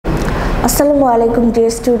Assalamualaikum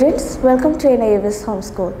dear students, welcome to NIAVS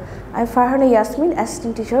Homeschool. I am Farhana Yasmin,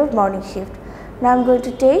 assistant teacher of morning shift. Now I am going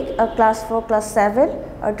to take a class 4, class 7.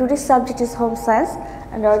 Our today's subject is home science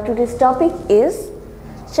and our today's topic is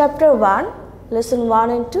chapter 1, lesson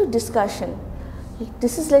 1 and 2 discussion.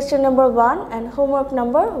 This is lecture number 1 and homework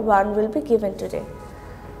number 1 will be given today.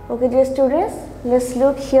 Okay dear students, let's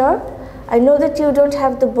look here. I know that you don't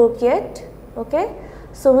have the book yet, okay?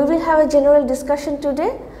 So we will have a general discussion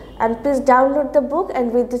today. And please download the book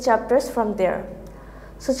and read the chapters from there.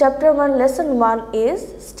 So chapter 1, lesson 1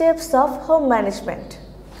 is steps of home management.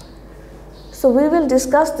 So we will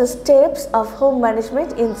discuss the steps of home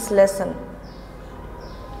management in this lesson.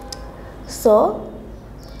 So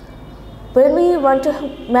when we want to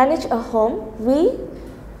manage a home, we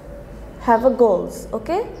have a goals,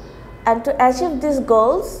 okay? And to achieve these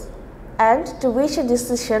goals and to reach a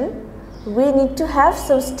decision, we need to have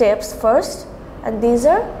some steps first, and these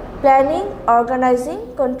are planning,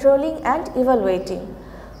 organizing, controlling and evaluating.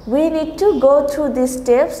 We need to go through these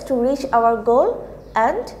steps to reach our goal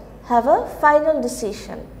and have a final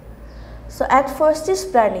decision. So at first is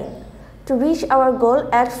planning. To reach our goal,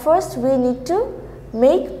 at first we need to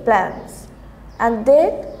make plans, and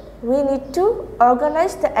then we need to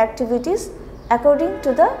organize the activities according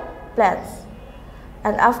to the plans.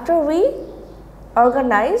 And after we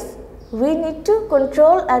organize, we need to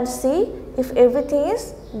control and see if everything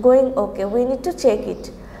is going okay. We need to check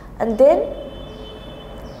it, and then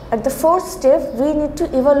at the fourth step we need to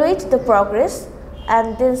evaluate the progress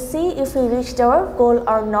and then see if we reached our goal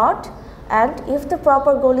or not, and if the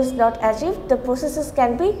proper goal is not achieved, the processes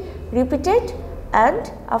can be repeated, and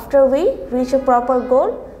after we reach a proper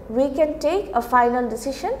goal, we can take a final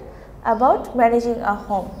decision about managing a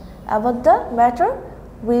home, about the matter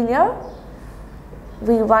we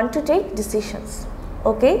want to take decisions.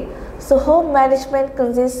 Okay, so home management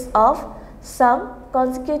consists of some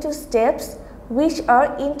consecutive steps which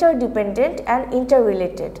are interdependent and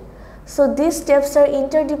interrelated. So these steps are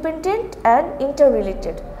interdependent and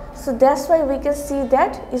interrelated. So that's why we can see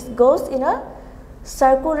that it goes in a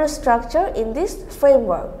circular structure in this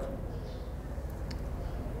framework.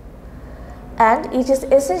 And it is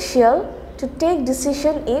essential to take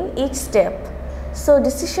decision in each step. So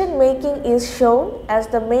decision making is shown as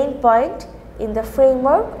the main point in the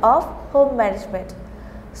framework of home management.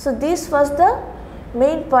 So this was the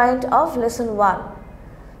main point of lesson 1.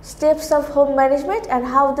 Steps of home management and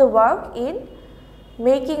how they work in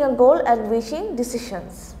making a goal and reaching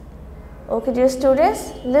decisions. Okay dear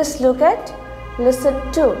students, let's look at lesson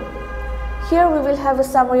 2. Here we will have a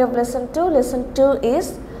summary of lesson 2. Lesson 2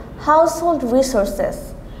 is household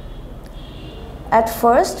resources. At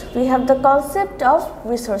first, we have the concept of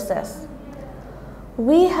resources.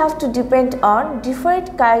 We have to depend on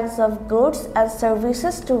different kinds of goods and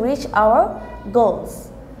services to reach our goals.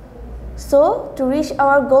 So, to reach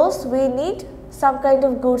our goals, we need some kind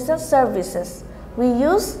of goods and services. We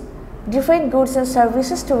use different goods and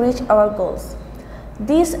services to reach our goals.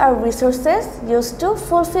 These are resources used to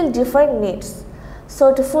fulfill different needs.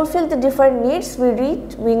 So, to fulfill the different needs,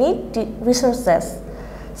 we need resources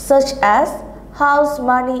such as house,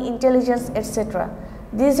 money, intelligence, etc.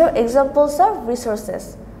 These are examples of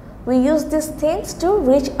resources. We use these things to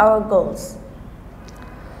reach our goals.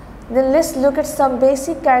 Then let's look at some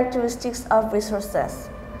basic characteristics of resources.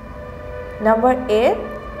 Number A,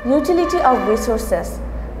 utility of resources.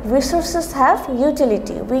 Resources have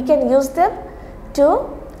utility. We can use them to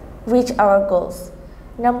reach our goals.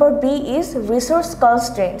 Number B is resource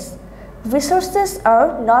constraints. Resources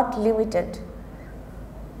are not limited.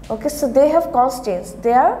 Okay, so they have constraints.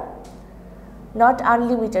 They are not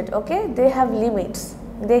unlimited, okay? They have limits.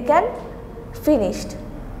 They can finished.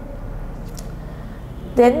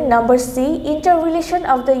 Then number C, interrelation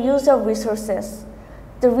of the use of resources.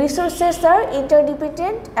 The resources are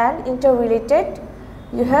interdependent and interrelated.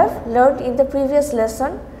 You have learned in the previous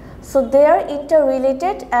lesson. So they are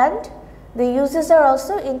interrelated and the uses are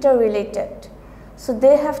also interrelated. So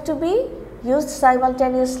they have to be used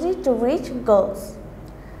simultaneously to reach goals.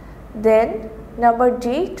 Then number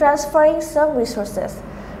D, transferring some resources.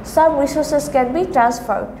 Some resources can be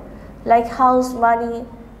transferred, like house, money,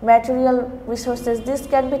 material resources. This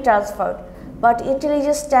can be transferred, but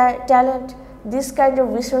intelligence, talent, this kind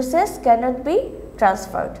of resources cannot be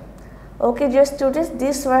transferred. Okay dear students,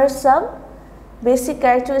 these were some basic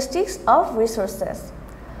characteristics of resources.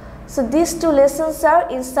 So these two lessons are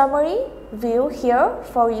in summary view here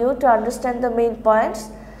for you to understand the main points.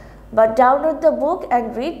 But download the book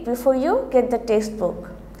and read before you get the textbook.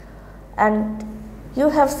 And you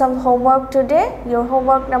have some homework today. Your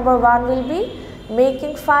homework number 1 will be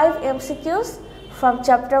making 5 MCQs from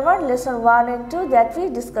chapter 1, lesson 1 and 2 that we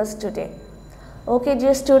discussed today. Okay,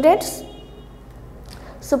 dear students.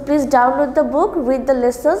 So please download the book, read the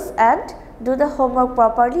lessons and do the homework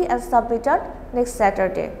properly and submit on next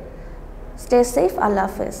Saturday. Stay safe. Allah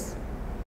Hafiz.